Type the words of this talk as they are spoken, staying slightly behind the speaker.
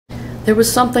There was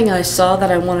something I saw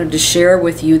that I wanted to share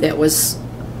with you that was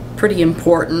pretty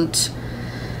important,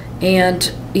 and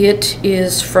it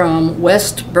is from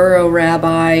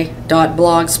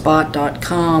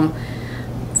westboroughRabbi.blogspot.com.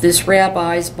 This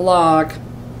rabbi's blog,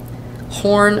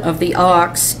 Horn of the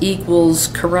Ox equals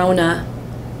Corona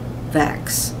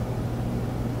Vax.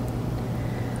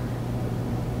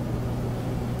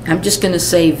 I'm just going to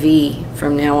say V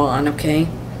from now on, okay?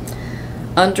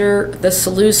 Under the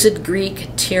Seleucid Greek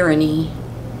tyranny,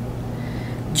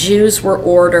 Jews were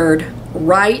ordered,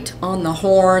 write on the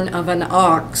horn of an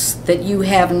ox that you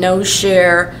have no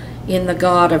share in the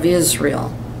God of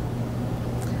Israel.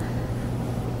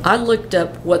 I looked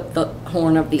up what the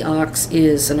horn of the ox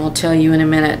is, and I'll tell you in a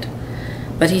minute.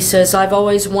 But he says, I've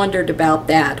always wondered about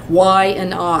that. Why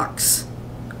an ox?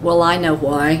 Well, I know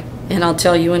why, and I'll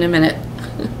tell you in a minute.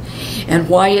 And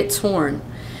why its horn.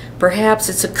 Perhaps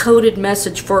it's a coded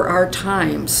message for our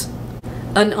times.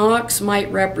 An ox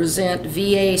might represent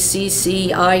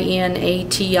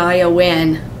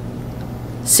VACCINATION,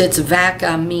 since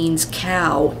VACCA means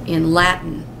cow in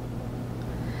Latin.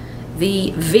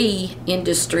 The V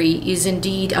industry is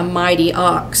indeed a mighty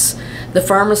ox, the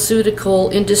pharmaceutical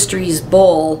industry's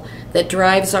bull that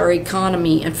drives our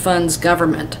economy and funds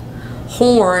government.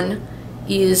 Horn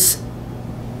is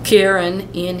Karen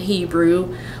in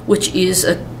Hebrew, which is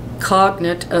a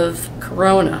cognate of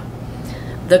corona.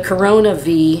 The corona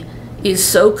V is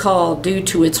so called due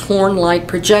to its horn-like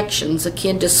projections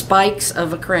akin to spikes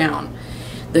of a crown.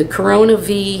 The corona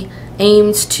V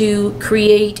aims to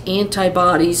create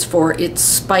antibodies for its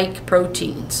spike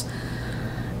proteins.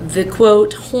 The,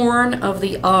 quote, horn of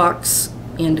the ox,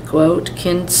 end quote,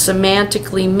 can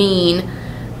semantically mean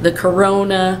the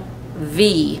corona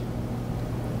V.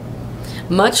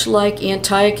 Much like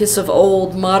Antiochus of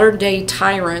old, modern-day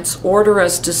tyrants order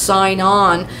us to sign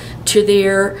on to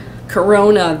their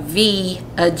Corona V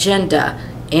agenda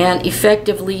and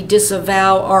effectively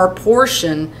disavow our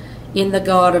portion in the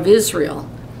God of Israel.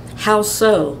 How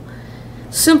so?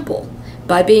 Simple.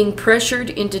 By being pressured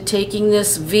into taking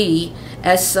this V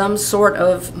as some sort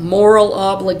of moral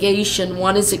obligation,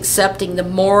 one is accepting the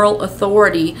moral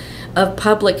authority of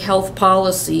public health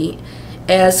policy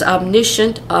as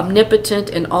omniscient, omnipotent,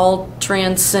 and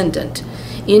all-transcendent.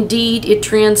 Indeed, it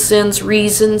transcends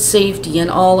reason, safety, and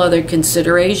all other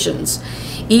considerations.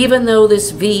 Even though this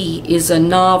V is a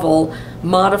novel,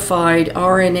 modified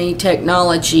RNA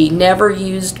technology never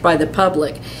used by the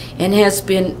public and has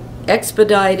been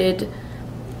expedited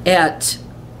at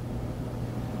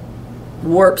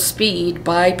warp speed,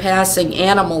 bypassing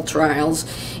animal trials,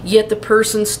 yet the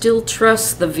person still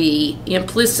trusts the V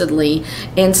implicitly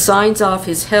and signs off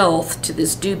his health to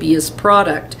this dubious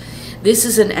product. This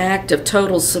is an act of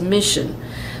total submission.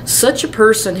 Such a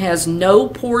person has no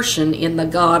portion in the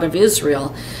God of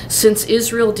Israel, since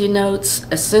Israel denotes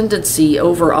ascendancy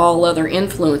over all other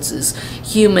influences,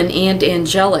 human and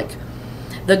angelic.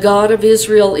 The God of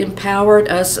Israel empowered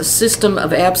us a system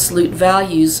of absolute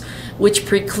values which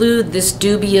preclude this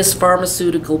dubious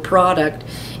pharmaceutical product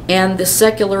and the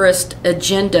secularist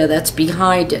agenda that's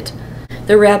behind it.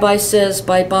 The rabbi says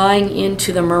by buying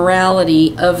into the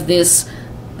morality of this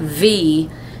V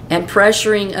and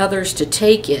pressuring others to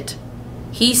take it,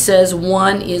 he says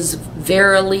one is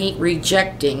verily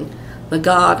rejecting the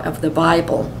God of the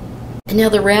Bible. And now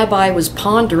the rabbi was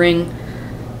pondering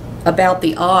about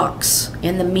the ox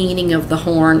and the meaning of the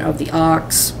horn of the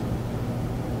ox.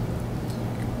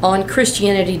 On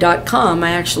Christianity.com,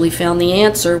 I actually found the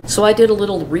answer. So I did a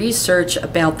little research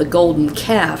about the golden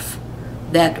calf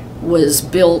that was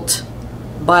built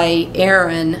by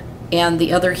Aaron and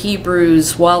the other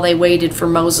Hebrews while they waited for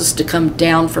Moses to come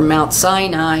down from Mount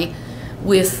Sinai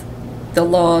with the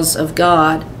laws of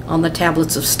God on the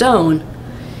tablets of stone.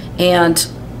 And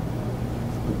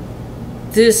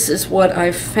this is what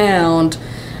I found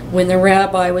when the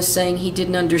rabbi was saying he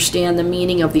didn't understand the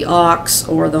meaning of the ox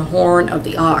or the horn of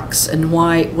the ox and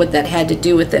what that had to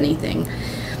do with anything.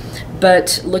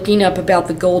 But looking up about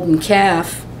the golden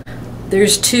calf,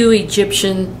 there's two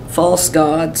Egyptian false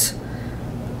gods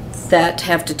that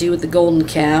have to do with the golden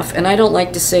calf, and I don't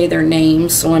like to say their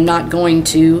names, so I'm not going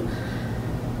to.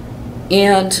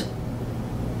 And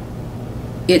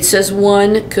it says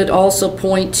one could also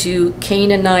point to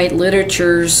Canaanite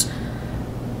literature's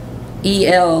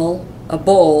El, a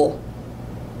bull,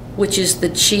 which is the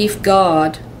chief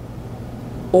god,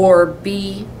 or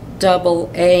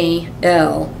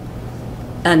B-double-A-L,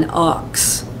 an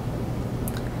ox.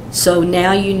 So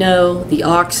now you know the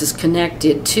ox is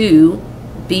connected to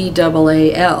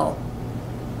B-double-A-L.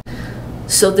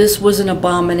 So this was an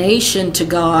abomination to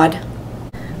God.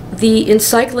 The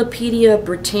Encyclopedia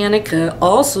Britannica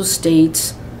also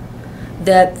states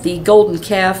that the golden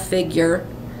calf figure,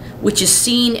 which is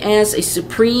seen as a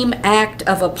supreme act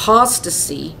of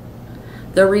apostasy,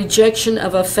 the rejection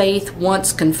of a faith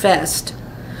once confessed.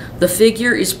 The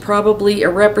figure is probably a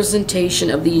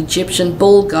representation of the Egyptian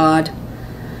bull god,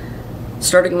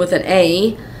 starting with an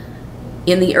A,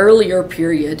 in the earlier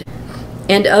period,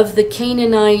 and of the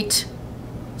Canaanite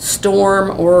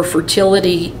storm or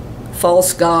fertility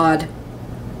false god,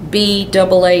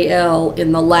 Baal,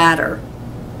 in the latter.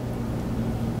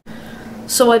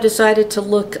 So I decided to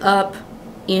look up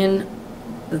in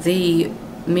the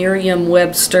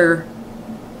Merriam-Webster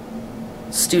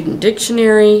Student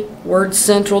Dictionary,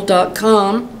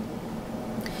 wordcentral.com,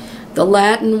 the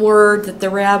Latin word that the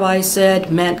rabbi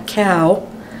said meant cow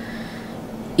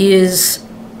is,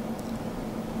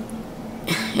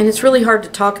 and it's really hard to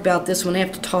talk about this when I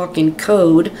have to talk in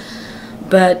code,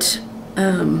 but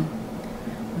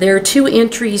there are two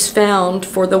entries found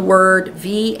for the word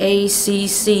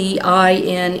VACCINE,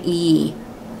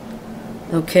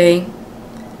 okay,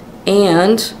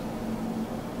 and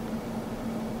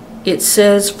it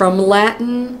says from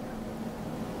Latin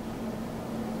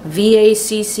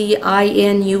VACCINUS,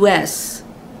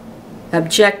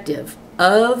 objective,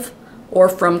 of or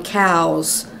from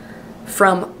cows,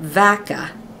 from VACCA,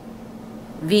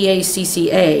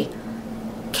 VACCA,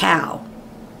 cow.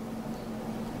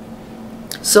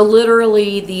 So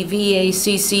literally the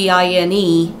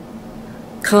VACCINE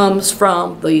comes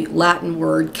from the Latin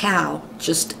word cow,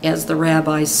 just as the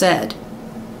rabbi said.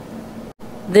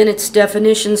 Then its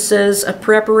definition says a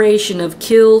preparation of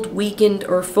killed, weakened,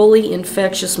 or fully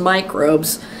infectious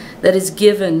microbes that is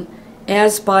given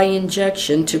as by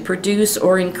injection to produce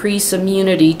or increase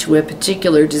immunity to a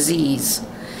particular disease.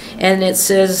 And it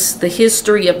says the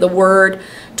history of the word.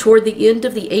 Toward the end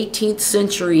of the 18th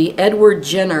century, Edward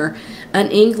Jenner, an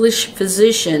English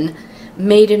physician,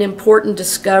 made an important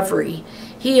discovery.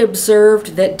 He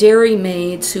observed that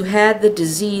dairymaids who had the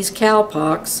disease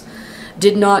cowpox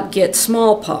did not get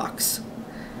smallpox,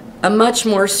 a much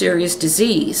more serious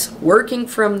disease. Working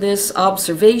from this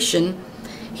observation,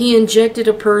 he injected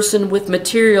a person with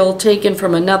material taken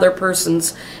from another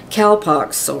person's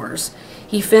cowpox sores.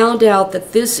 He found out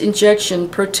that this injection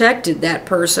protected that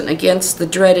person against the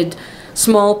dreaded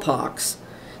smallpox.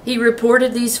 He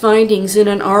reported these findings in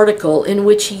an article in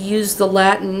which he used the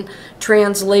Latin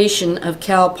translation of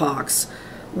cowpox,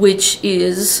 which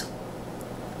is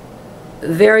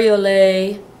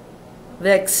variolae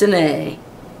vaccinae.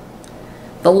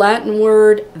 The Latin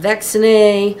word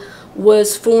vaccinae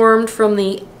was formed from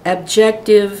the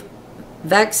adjective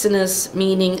vaccinus,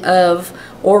 meaning of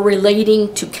or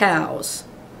relating to cows.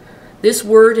 This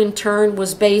word in turn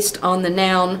was based on the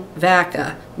noun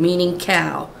vacca, meaning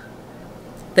cow.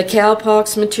 The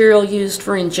cowpox material used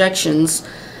for injections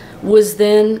was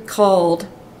then called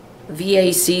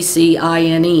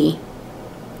VACCINE.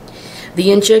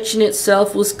 The injection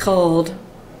itself was called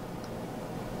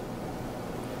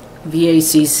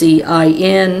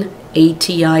VACCINATION.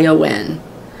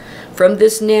 From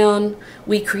this noun,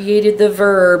 we created the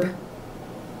verb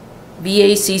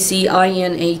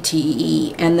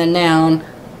VACCINATE and the noun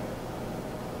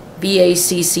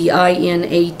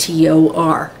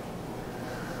VACCINATOR.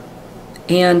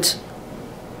 And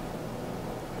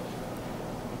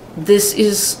this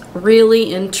is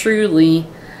really and truly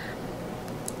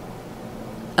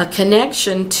a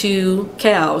connection to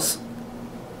cows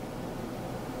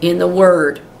in the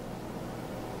word,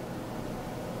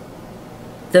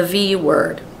 the V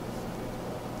word.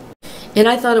 And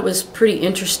I thought it was pretty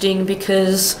interesting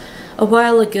because a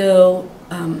while ago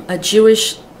a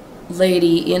Jewish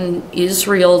lady in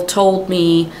Israel told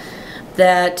me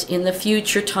that in the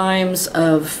future times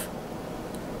of,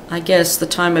 I guess, the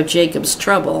time of Jacob's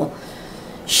trouble,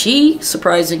 she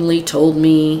surprisingly told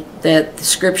me that the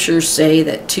scriptures say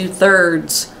that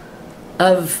 2/3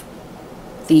 of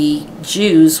the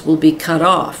Jews will be cut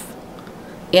off,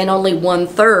 and only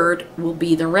 1/3 will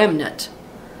be the remnant.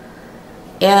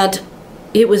 And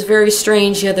it was very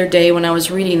strange the other day when I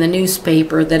was reading the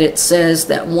newspaper that it says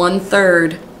that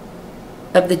 1/3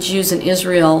 of the Jews in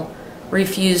Israel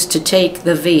refused to take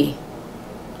the V.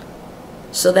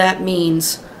 So that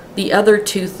means the other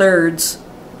 2/3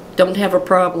 don't have a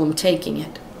problem taking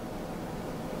it.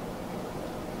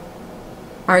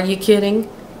 Are you kidding?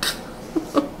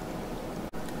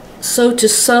 So to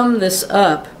sum this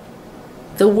up,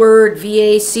 the word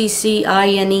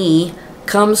VACCINE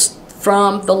comes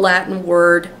from the Latin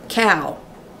word cow.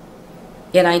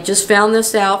 And I just found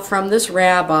this out from this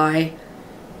rabbi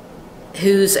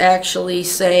who's actually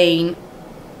saying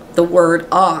the word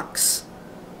ox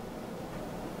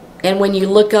And when you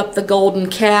look up the golden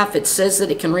calf, it says that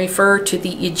it can refer to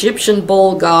the Egyptian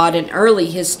bull god in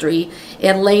early history,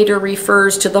 and later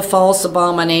refers to the false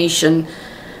abomination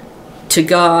to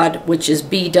God, which is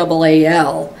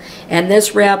Baal. And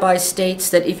this rabbi states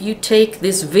that if you take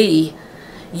this V,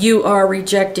 you are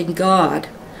rejecting God.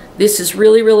 This is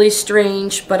really, really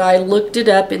strange, but I looked it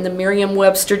up in the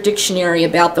Merriam-Webster dictionary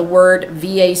about the word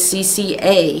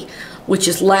VACCA, which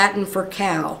is Latin for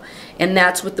cow. And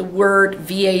that's what the word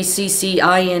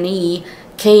VACCINE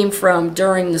came from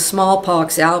during the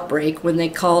smallpox outbreak when they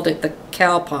called it the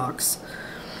cowpox.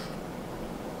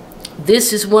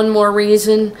 This is one more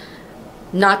reason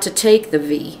not to take the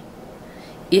V.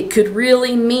 It could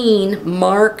really mean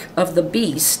mark of the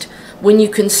beast when you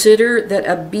consider that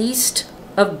a beast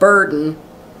of burden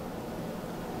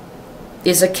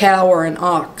is a cow or an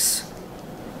ox.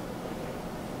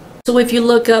 So if you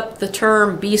look up the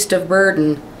term beast of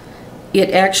burden,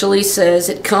 it actually says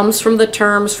it comes from the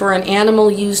terms for an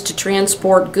animal used to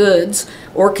transport goods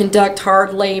or conduct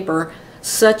hard labor,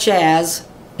 such as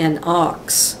an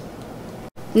ox.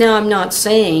 Now, I'm not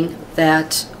saying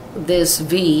that this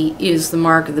V is the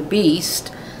mark of the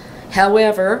beast.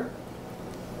 However,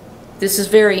 this is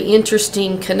very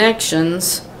interesting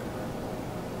connections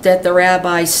that the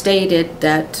rabbi stated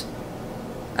that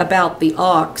about the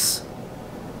ox.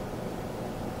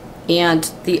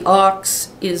 And the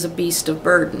ox is a beast of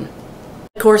burden.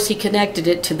 Of course, he connected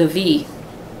it to the V.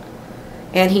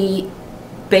 And he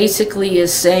basically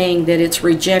is saying that it's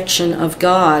rejection of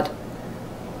God.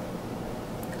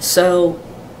 So,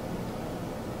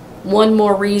 one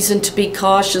more reason to be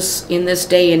cautious in this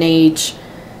day and age,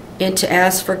 and to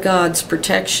ask for God's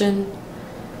protection,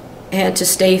 and to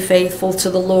stay faithful to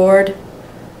the Lord.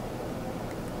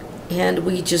 And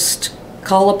we just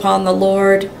call upon the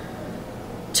Lord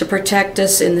to protect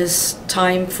us in this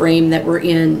time frame that we're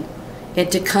in, and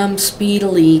to come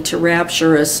speedily to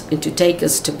rapture us and to take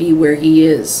us to be where He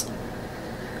is.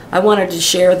 I wanted to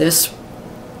share this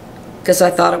because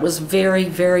I thought it was very,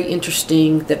 very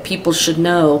interesting that people should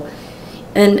know.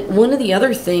 And one of the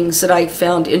other things that I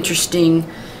found interesting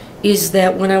is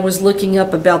that when I was looking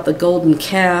up about the golden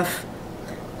calf,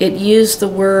 it used the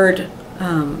word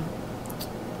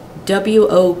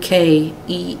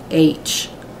W-O-K-E-H.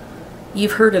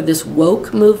 You've heard of this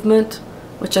woke movement,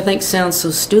 which I think sounds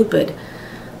so stupid.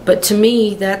 But to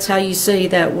me, that's how you say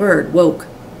that word, woke.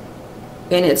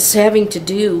 And it's having to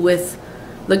do with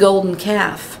the golden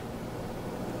calf.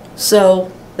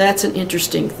 So that's an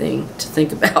interesting thing to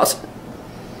think about.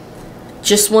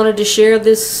 Just wanted to share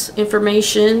this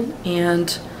information,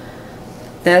 and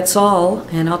that's all,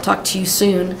 and I'll talk to you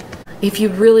soon. If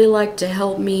you'd really like to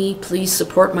help me, please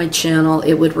support my channel.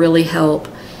 It would really help.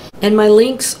 And my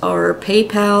links are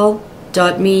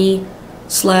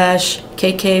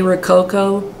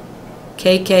paypal.me/KKRococo,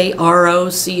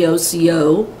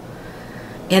 KKROCOCO,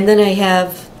 and then I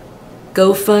have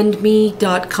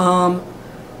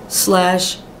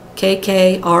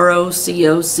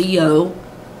GoFundMe.com/KKROCOCO,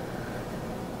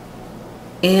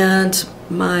 and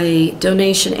my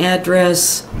donation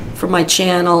address for my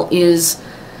channel is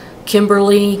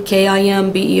Kimberly,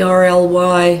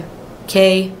 Kimberly,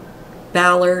 K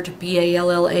Ballard,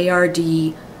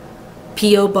 Ballard,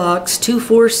 P.O. Box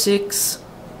 246,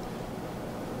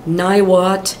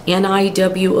 Niwot,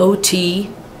 Niwot,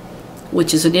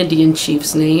 which is an Indian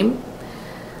chief's name,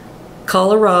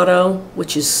 Colorado,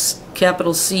 which is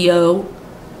capital CO,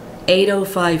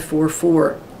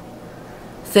 80544.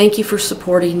 Thank you for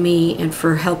supporting me and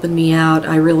for helping me out.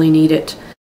 I really need it.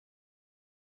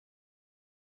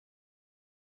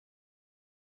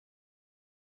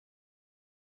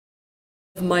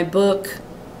 My book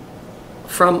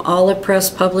from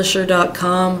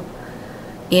olivepresspublisher.com,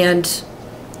 and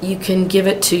you can give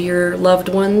it to your loved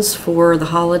ones for the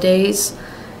holidays,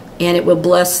 and it will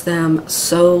bless them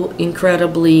so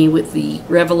incredibly with the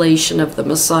revelation of the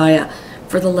Messiah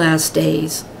for the last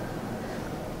days.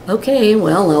 Okay,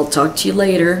 well, I'll talk to you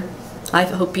later. I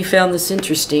hope you found this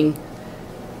interesting.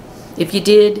 If you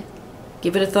did,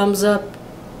 give it a thumbs up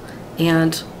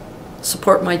and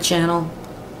support my channel.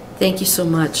 Thank you so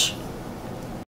much.